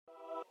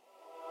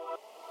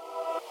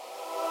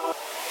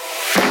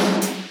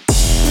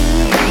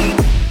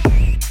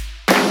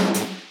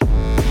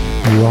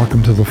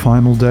Welcome to the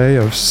final day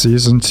of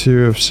Season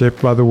 2 of Shaped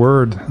by the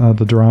Word,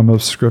 the drama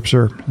of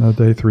Scripture,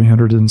 day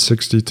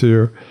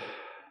 362.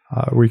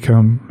 We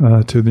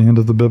come to the end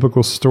of the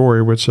biblical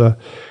story, which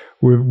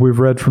we've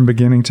read from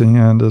beginning to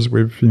end as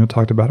we've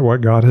talked about what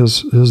God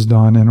has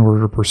done in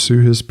order to pursue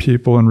His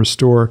people and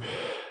restore,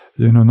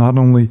 not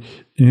only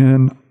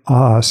in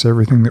us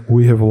everything that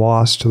we have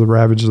lost to the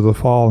ravages of the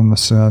fall and the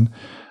sin,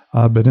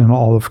 but in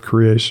all of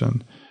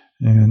creation.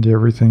 And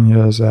everything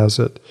is as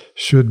it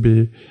should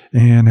be,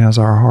 and as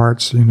our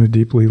hearts,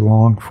 deeply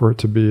long for it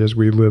to be as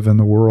we live in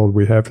the world.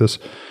 We have this,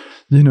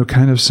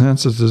 kind of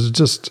sense that there's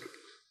just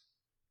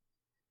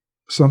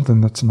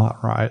something that's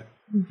not right,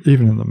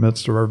 even in the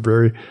midst of our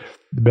very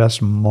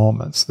best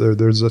moments.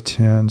 There's a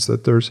tinge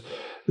that there's,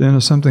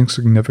 something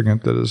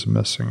significant that is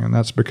missing, and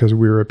that's because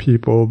we're a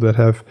people that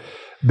have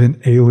been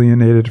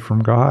alienated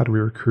from God. We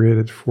were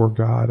created for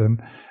God,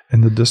 and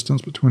the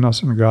distance between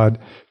us and God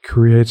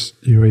creates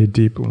a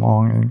deep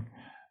longing.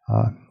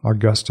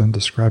 Augustine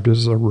described it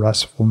as a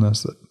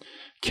restfulness that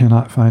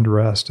cannot find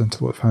rest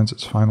until it finds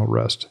its final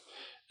rest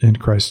in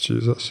Christ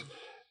Jesus.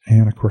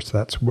 And of course,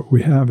 that's what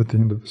we have at the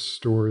end of the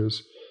story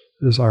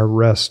is our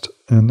rest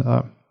in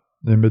the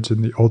image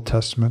in the Old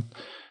Testament,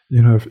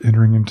 of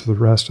entering into the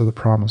rest of the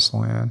promised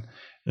land,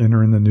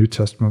 entering the New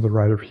Testament of the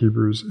writer of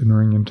Hebrews,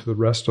 entering into the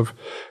rest of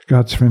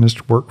God's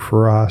finished work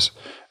for us.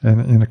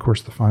 And of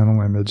course, the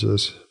final image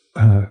is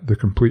the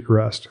complete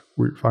rest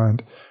we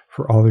find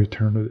for all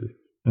eternity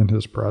in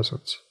His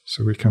presence.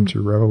 So we come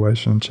to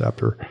Revelation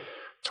chapter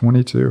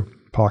 22.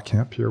 Paul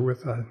Kemp here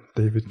with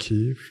David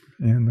Keeve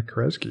and the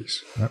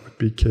Kresges. That would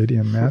be Katie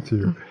and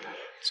Matthew.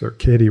 So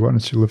Katie, why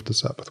don't you lift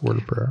us up with a word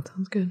of prayer?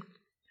 Sounds good.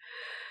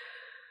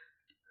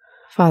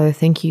 Father,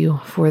 thank you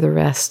for the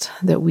rest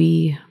that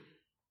we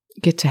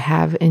get to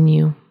have in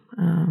you.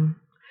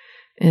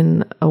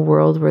 In a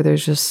world where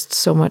there's just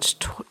so much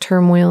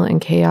turmoil and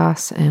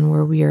chaos, and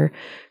where we are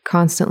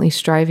constantly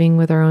striving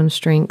with our own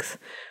strength,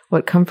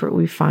 what comfort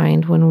we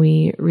find when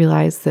we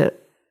realize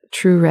that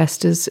true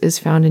rest is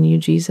found in you,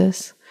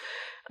 Jesus.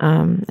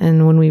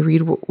 And when we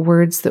read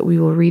words that we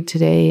will read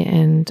today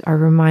and are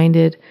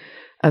reminded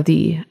of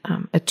the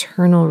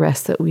eternal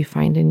rest that we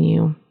find in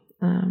you,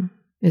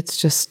 it's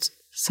just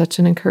such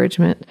an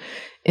encouragement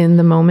in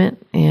the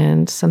moment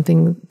and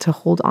something to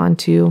hold on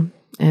to.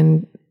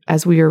 And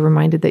as we are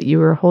reminded that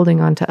you are holding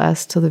on to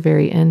us till the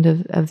very end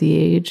of the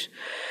age.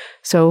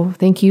 So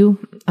thank you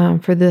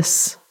for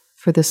this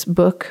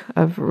book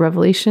of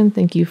Revelation.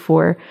 Thank you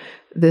for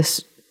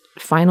this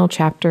final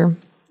chapter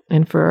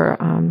and for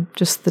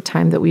just the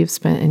time that we have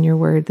spent in your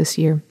word this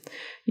year.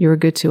 You are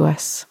good to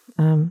us.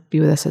 Be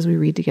with us as we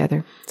read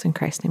together. It's in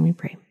Christ's name we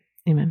pray.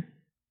 Amen.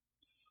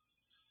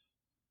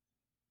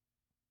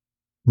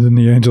 Then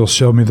the angel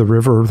showed me the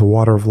river of the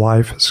water of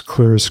life, as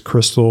clear as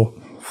crystal,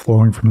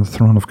 flowing from the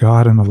throne of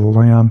God and of the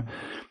Lamb.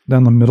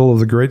 Down the middle of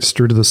the great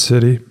street of the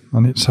city,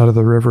 on each side of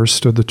the river,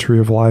 stood the tree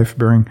of life,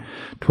 bearing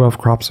 12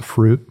 crops of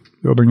fruit,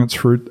 yielding its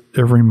fruit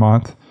every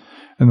month.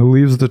 And the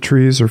leaves of the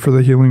trees are for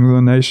the healing of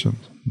the nations.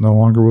 No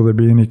longer will there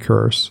be any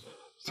curse.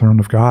 The throne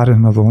of God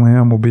and of the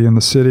Lamb will be in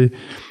the city,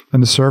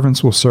 and the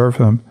servants will serve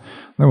Him.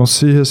 They will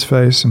see His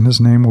face, and His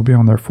name will be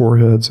on their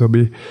foreheads. There will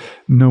be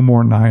no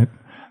more night.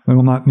 They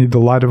will not need the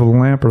light of a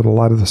lamp or the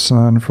light of the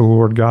sun, for the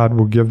Lord God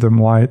will give them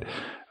light,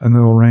 and they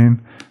will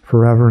reign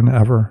forever and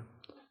ever.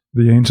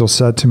 The angel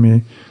said to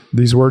me,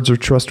 "These words are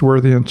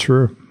trustworthy and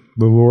true.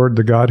 The Lord,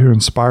 the God who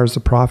inspires the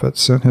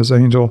prophets, sent His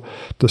angel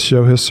to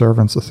show His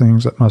servants the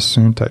things that must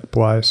soon take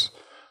place.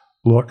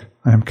 Look,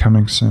 I am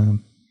coming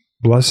soon.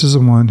 Blessed is the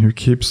one who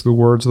keeps the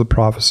words of the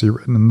prophecy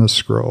written in this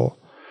scroll.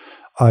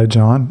 I,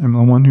 John, am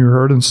the one who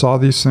heard and saw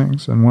these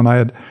things, and when I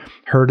had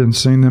heard and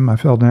seen them, I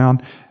fell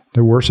down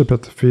to worship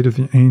at the feet of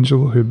the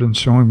angel who had been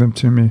showing them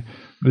to me.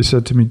 But he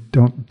said to me,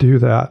 'Don't do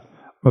that.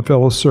 A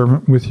fellow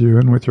servant with you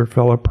and with your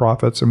fellow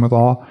prophets and with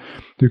all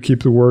who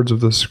keep the words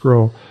of this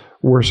scroll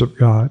worship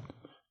God.'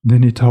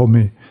 Then he told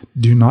me,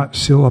 'Do not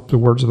seal up the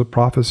words of the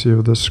prophecy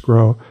of this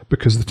scroll,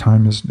 because the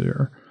time is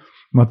near.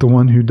 Let the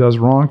one who does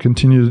wrong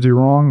continue to do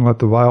wrong. Let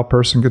the vile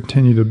person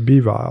continue to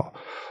be vile.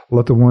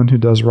 Let the one who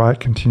does right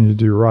continue to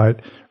do right.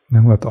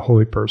 And let the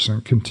holy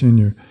person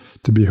continue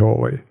to be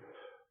holy.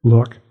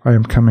 Look, I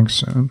am coming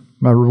soon.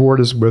 My reward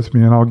is with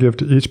me, and I'll give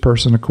to each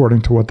person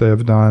according to what they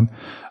have done.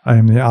 I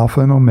am the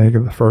Alpha and Omega,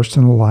 the first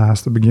and the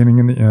last, the beginning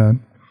and the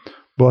end.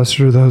 Blessed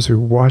are those who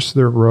wash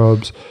their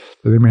robes,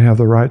 that they may have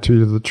the right to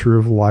eat of the tree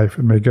of life,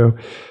 and may go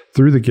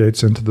through the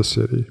gates into the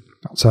city.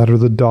 Outside are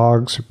the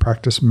dogs who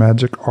practice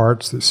magic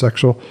arts, the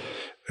sexual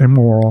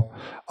immoral,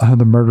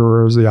 the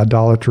murderers, the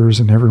idolaters,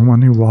 and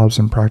everyone who loves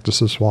and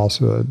practices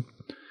falsehood.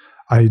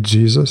 I,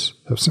 Jesus,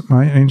 have sent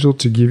my angel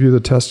to give you the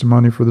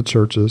testimony for the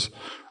churches.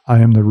 I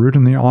am the root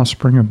and the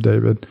offspring of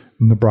David,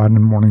 and the bride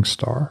and morning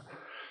star.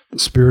 The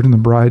Spirit and the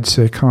bride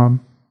say,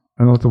 'Come,'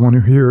 and let the one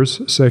who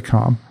hears say,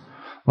 'Come.'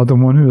 Let the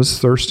one who is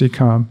thirsty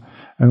come,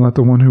 and let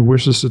the one who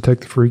wishes to take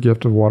the free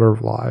gift of water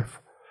of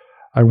life.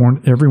 I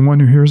warn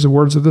everyone who hears the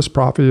words of this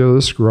prophecy of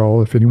this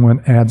scroll, if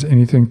anyone adds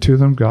anything to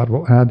them, God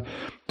will add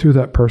to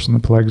that person the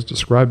plagues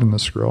described in the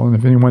scroll. And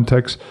if anyone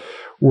takes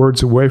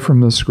words away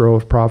from the scroll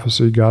of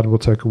prophecy, God will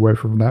take away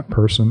from that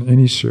person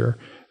any share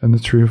in the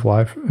tree of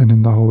life and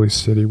in the holy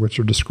city, which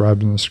are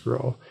described in the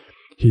scroll.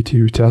 He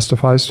who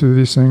testifies to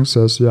these things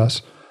says,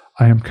 yes,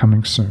 I am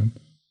coming soon.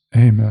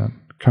 Amen.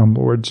 Come,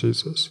 Lord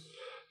Jesus.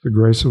 The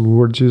grace of the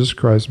Lord Jesus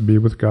Christ be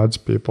with God's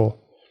people.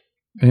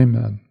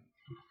 Amen.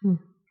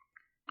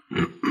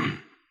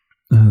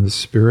 The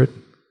Spirit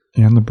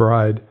and the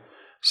bride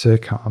say,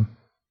 come,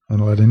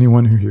 and let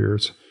anyone who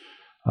hears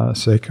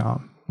say,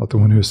 come. Let the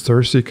one who is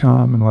thirsty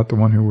come, and let the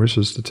one who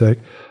wishes to take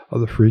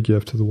of the free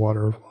gift of the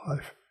water of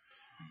life.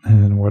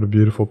 And what a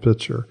beautiful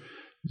picture.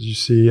 As you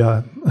see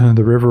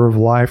the river of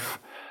life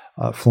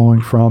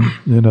flowing from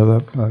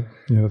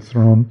the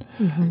throne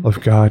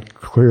of God,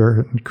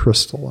 clear and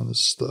crystal, and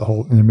it's the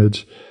whole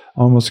image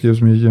almost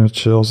gives me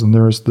chills. And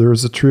there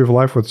is a tree of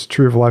life. With the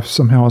tree of life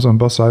somehow is on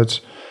both sides,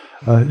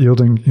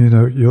 yielding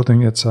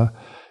its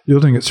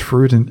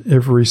fruit in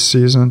every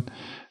season.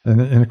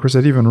 And of course,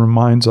 that even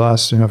reminds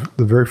us, the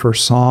very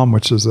first psalm,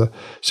 which is the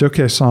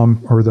showcase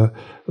psalm, or the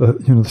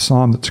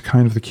psalm that's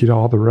kind of the key to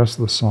all the rest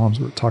of the psalms,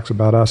 that talks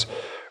about us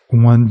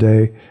one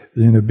day,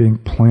 being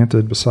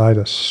planted beside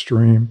a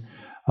stream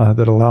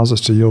that allows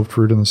us to yield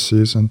fruit in the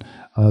season.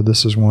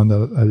 This is one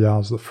that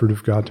allows the fruit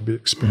of God to be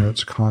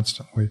experienced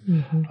constantly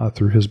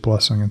through His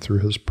blessing and through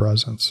His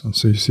presence. And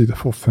so you see the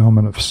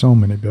fulfillment of so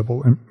many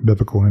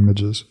biblical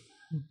images.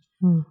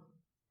 Mm-hmm.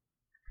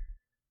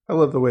 I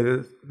love the way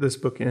that this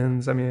book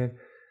ends. I mean,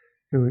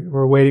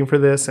 we're waiting for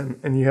this,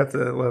 and you have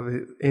to love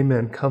it.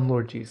 Amen. Come,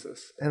 Lord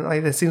Jesus. And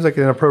it seems like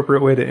an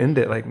appropriate way to end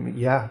it. Like,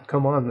 yeah,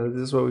 come on.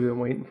 This is what we've been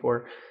waiting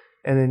for.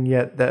 And then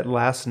yet that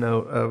last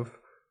note of,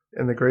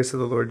 and the grace of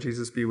the Lord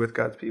Jesus be with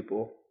God's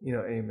people,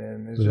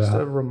 amen. It's just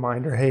a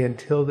reminder, hey,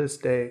 until this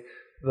day,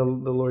 the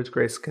Lord's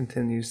grace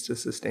continues to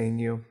sustain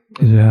you.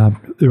 Yeah,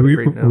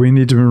 we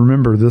need to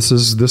remember this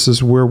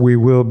is where we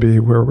will be.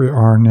 Where we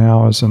are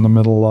now is in the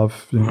middle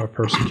of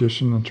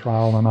persecution and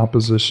trial and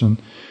opposition,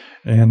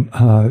 and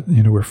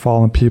we're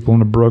fallen people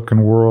in a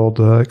broken world,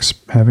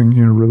 having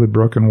really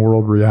broken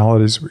world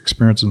realities we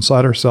experience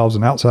inside ourselves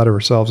and outside of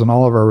ourselves in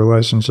all of our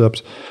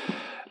relationships.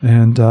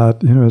 And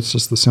it's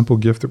just the simple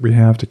gift that we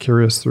have to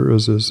carry us through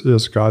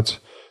is God's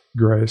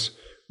grace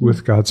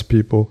with God's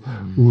people,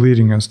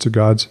 leading us to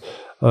God's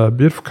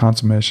beautiful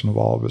consummation of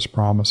all of His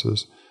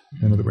promises,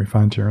 that we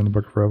find here in the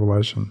book of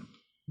Revelation.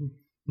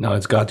 No,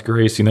 it's God's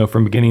grace,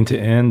 from beginning to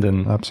end,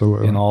 and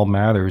absolutely in all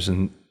matters.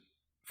 And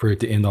for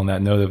it to end on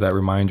that note of that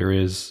reminder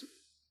is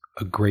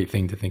a great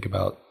thing to think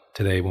about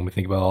today when we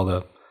think about all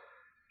the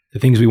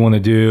things we want to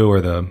do, or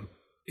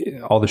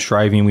all the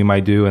striving we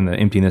might do and the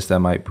emptiness that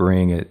might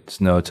bring. It's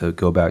to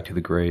go back to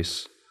the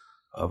grace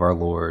of our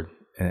Lord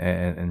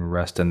and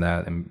rest in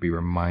that and be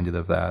reminded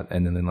of that,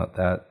 and then let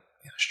that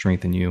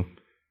strengthen you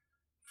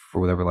for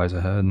whatever lies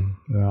ahead.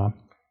 Yeah.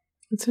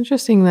 It's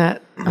interesting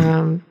that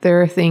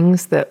there are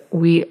things that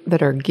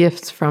are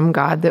gifts from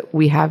God that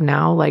we have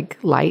now, like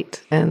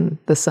light and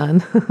the sun,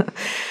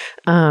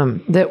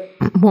 that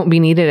won't be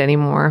needed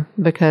anymore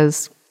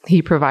because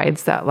He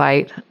provides that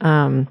light.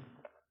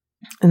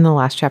 In the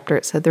last chapter,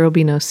 it said there will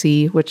be no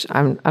sea, which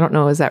I don't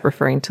know, is that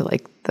referring to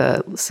like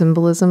the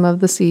symbolism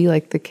of the sea,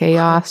 like the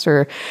chaos,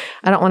 or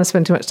I don't want to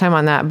spend too much time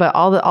on that, but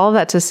all of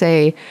that to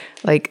say,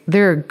 like,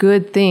 there are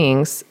good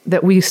things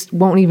that we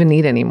won't even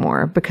need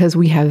anymore because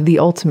we have the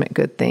ultimate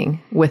good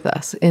thing with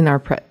us in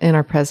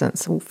our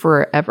presence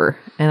forever.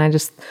 And I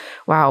just,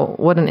 wow,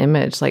 what an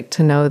image, like,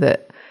 to know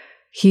that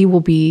He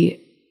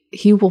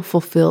will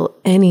fulfill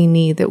any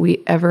need that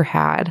we ever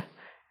had,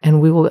 and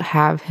we will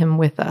have Him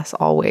with us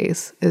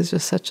always, is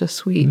just such a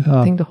sweet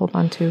thing to hold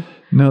on to.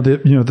 No,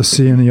 the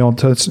sea in the Old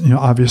Testament,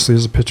 obviously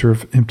is a picture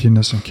of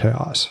emptiness and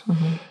chaos.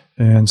 Mm-hmm.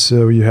 And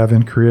so you have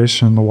in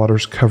creation, the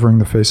waters covering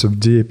the face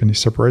of deep, and He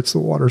separates the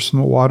waters from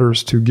the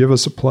waters to give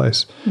us a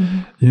place,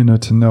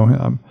 to know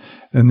Him.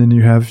 And then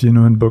you have,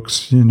 in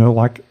books,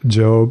 like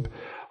Job,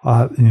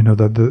 even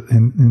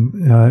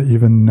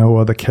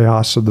Noah, the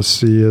chaos of the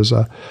sea is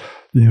a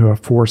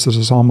force that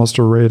is almost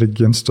arrayed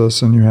against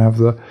us. And you have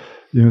the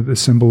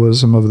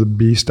symbolism of the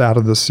beast out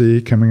of the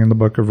sea coming in the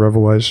book of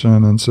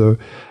Revelation. And so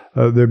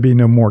there'd be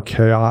no more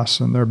chaos,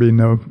 and there'd be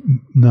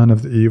none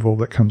of the evil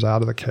that comes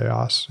out of the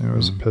chaos,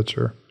 as a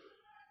picture.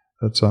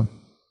 That's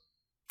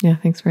Yeah,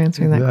 thanks for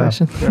answering that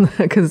question.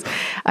 Because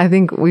I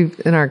think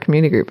we've, in our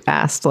community group,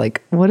 asked,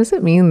 like, what does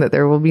it mean that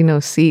there will be no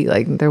sea?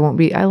 Like, there won't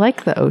be, I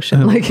like the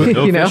ocean. Like,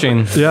 no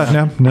fishing.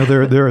 Yeah, no,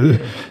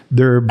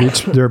 there are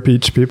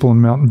beach people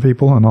and mountain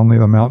people, and only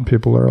the mountain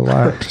people are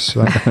elect.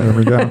 So there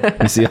we go.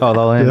 You see how it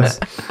all ends?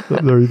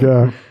 Yeah, there you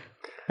go.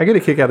 I get a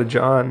kick out of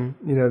John.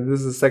 This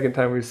is the second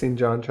time we've seen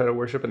John try to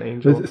worship an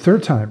angel. The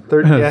third time.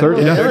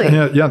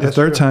 The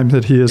third time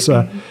that he is...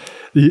 Go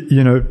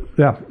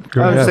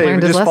I would say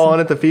we're just falling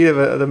at the feet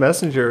of the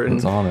messenger.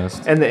 It's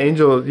honest. And the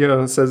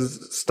angel,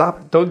 says,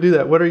 stop, don't do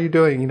that. What are you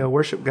doing?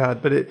 Worship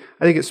God. But I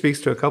think it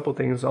speaks to a couple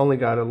things. Only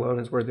God alone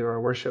is worthy of our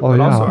worship, but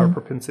also our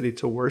propensity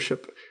to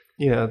worship,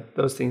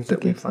 those things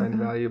that we find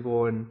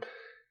valuable and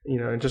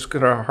just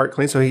get our heart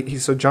clean. So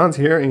so John's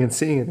hearing and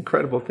seeing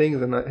incredible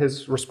things, and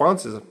his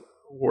response is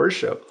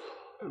worship.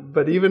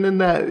 But even in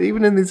that,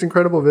 even in these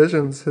incredible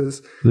visions,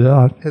 his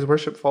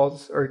worship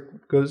falls or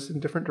goes in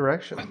different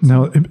directions.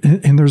 No,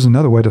 and there's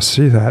another way to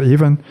see that.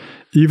 Even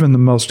the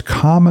most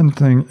common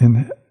thing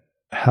in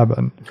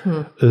heaven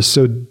is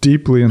so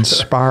deeply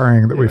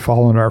inspiring that we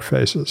fall on our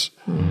faces.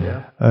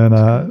 Yeah.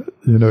 And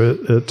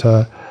it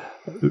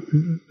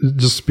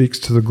just speaks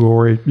to the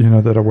glory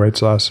that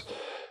awaits us.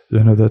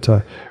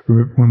 That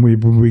when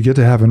we get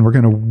to heaven, we're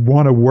going to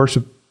want to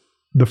worship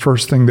the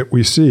first thing that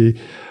we see,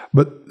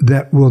 but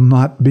that will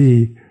not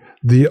be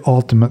the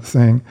ultimate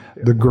thing.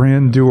 The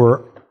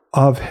grandeur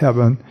of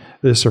heaven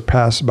is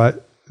surpassed by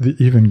the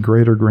even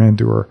greater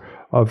grandeur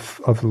of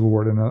the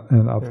Lord and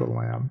of the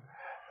Lamb.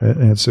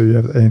 And so you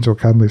have the angel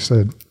kindly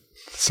said,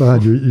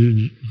 "Son,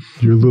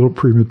 you're a little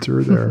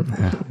premature there.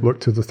 Look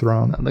to the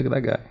throne." Look at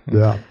that guy.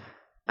 Yeah.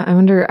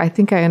 I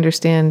think I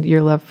understand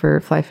your love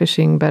for fly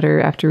fishing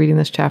better after reading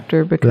this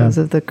chapter because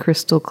of the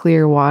crystal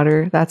clear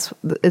water.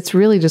 It's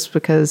really just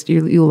because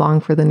you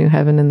long for the new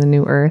heaven and the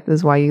new earth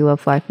is why you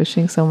love fly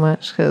fishing so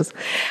much. Because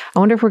I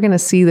wonder if we're going to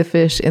see the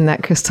fish in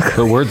that crystal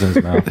clear. Put words in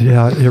his mouth.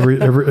 Yeah,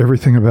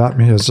 everything about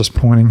me is just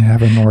pointing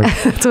heavenward.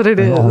 That's what it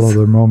is. All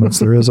other moments.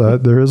 There is a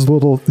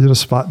little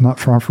spot not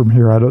far from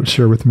here. I don't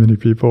share with many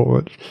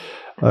people,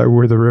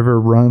 where the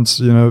river runs,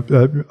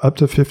 up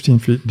to 15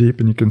 feet deep,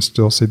 and you can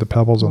still see the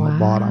pebbles on the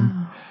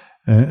bottom.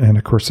 And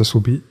of course, this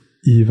will be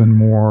even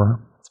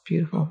more. It's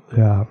beautiful.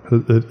 Yeah,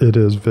 it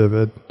is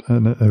vivid,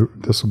 and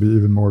this will be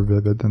even more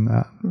vivid than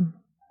that. And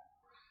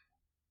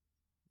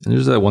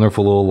there's that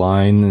wonderful little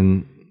line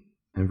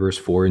in verse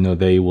 4.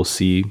 They will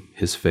see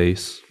his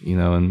face.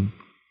 And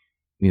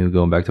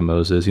going back to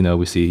Moses,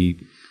 we see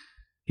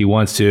he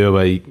wants to,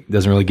 but he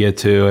doesn't really get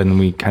to, and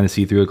we kind of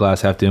see through a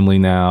glass half dimly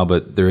now,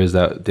 but there is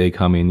that day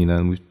coming,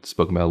 and we've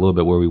spoken about a little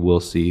bit where we will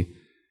see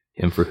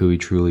him for who he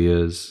truly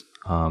is.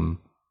 And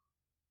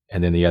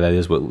then, that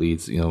is what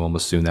leads,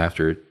 almost soon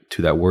after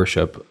to that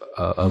worship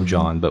of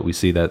John, but we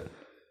see that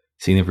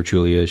seeing him for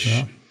truly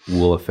is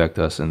will affect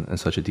us in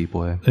such a deep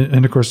way.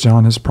 And of course,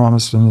 John has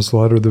promised in his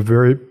letter, the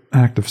very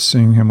act of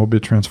seeing him will be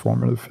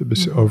transformative. It'll be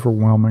so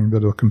overwhelming that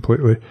it'll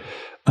completely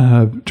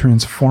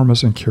transform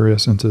us and carry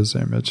us into his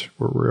image,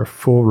 where we're a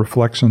full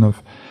reflection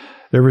of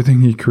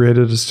everything he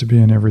created us to be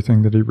and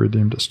everything that he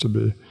redeemed us to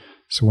be.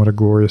 So what a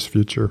glorious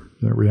future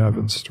that we have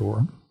in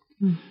store.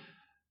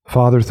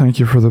 Father, thank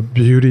you for the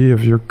beauty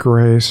of your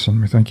grace,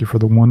 and we thank you for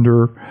the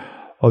wonder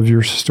of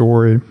your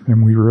story.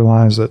 And we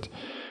realize that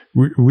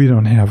we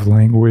don't have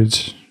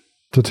language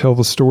to tell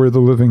the story of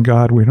the living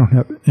God. We don't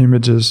have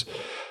images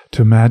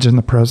to imagine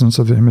the presence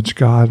of the image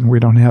God, and we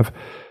don't have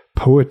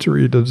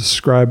poetry to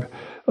describe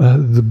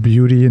the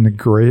beauty and the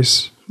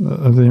grace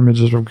of the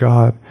images of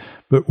God,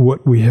 but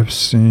what we have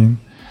seen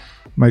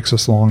makes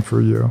us long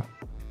for you.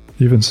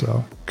 Even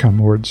so, come,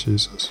 Lord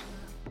Jesus.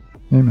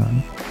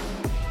 Amen.